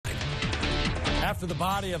After the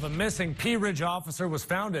body of a missing Pea Ridge officer was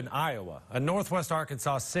found in Iowa, a northwest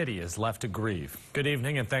Arkansas city is left to grieve. Good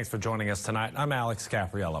evening and thanks for joining us tonight. I'm Alex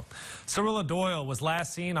Capriello. Cyrilla Doyle was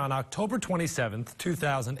last seen on October 27,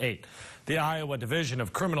 2008. The Iowa Division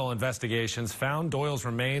of Criminal Investigations found Doyle's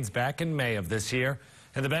remains back in May of this year,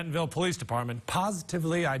 and the Bentonville Police Department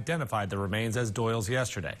positively identified the remains as Doyle's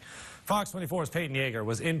yesterday. Fox 24's Peyton Yager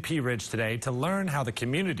was in Pea Ridge today to learn how the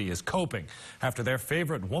community is coping after their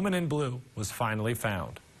favorite woman in blue was finally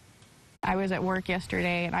found. I was at work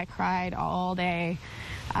yesterday and I cried all day.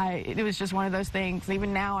 It was just one of those things.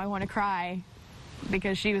 Even now I want to cry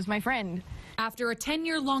because she was my friend. After a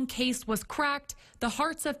 10-year-long case was cracked, the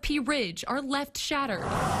hearts of Pea Ridge are left shattered.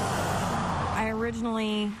 I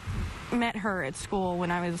originally met her at school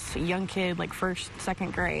when I was a young kid, like first,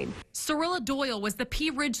 second grade. Cyrilla Doyle was the Pea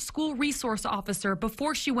Ridge school resource officer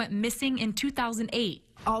before she went missing in 2008.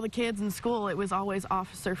 All the kids in school, it was always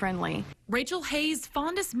officer friendly. Rachel Hayes'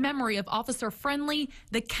 fondest memory of Officer Friendly,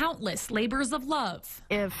 the countless labors of love.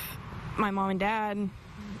 If my mom and dad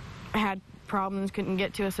had problems, couldn't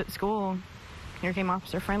get to us at school, here came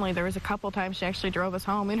Officer Friendly. There was a couple times she actually drove us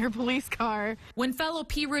home in her police car. When fellow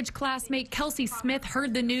Pea Ridge classmate Kelsey Smith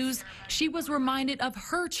heard the news, she was reminded of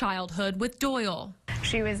her childhood with Doyle.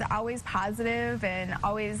 She was always positive and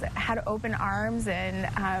always had open arms and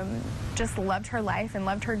just loved her life and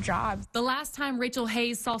loved her job. The last time Rachel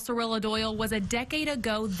Hayes saw Cyrilla Doyle was a decade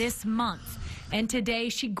ago this month. And today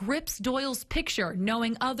she grips Doyle's picture,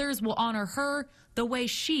 knowing others will honor her the way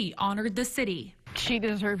she honored the city. She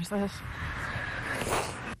deserves this.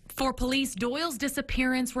 For police, Doyle's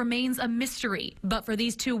disappearance remains a mystery. But for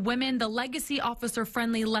these two women, the legacy Officer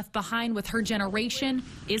Friendly left behind with her generation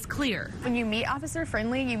is clear. When you meet Officer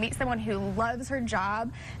Friendly, you meet someone who loves her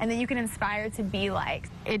job and that you can inspire to be like.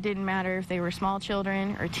 It didn't matter if they were small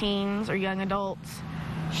children or teens or young adults.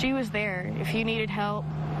 She was there. If you needed help,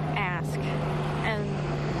 ask.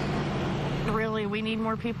 And really, we need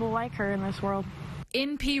more people like her in this world.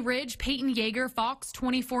 In Pea Ridge, Peyton Yager, Fox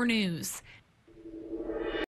 24 News.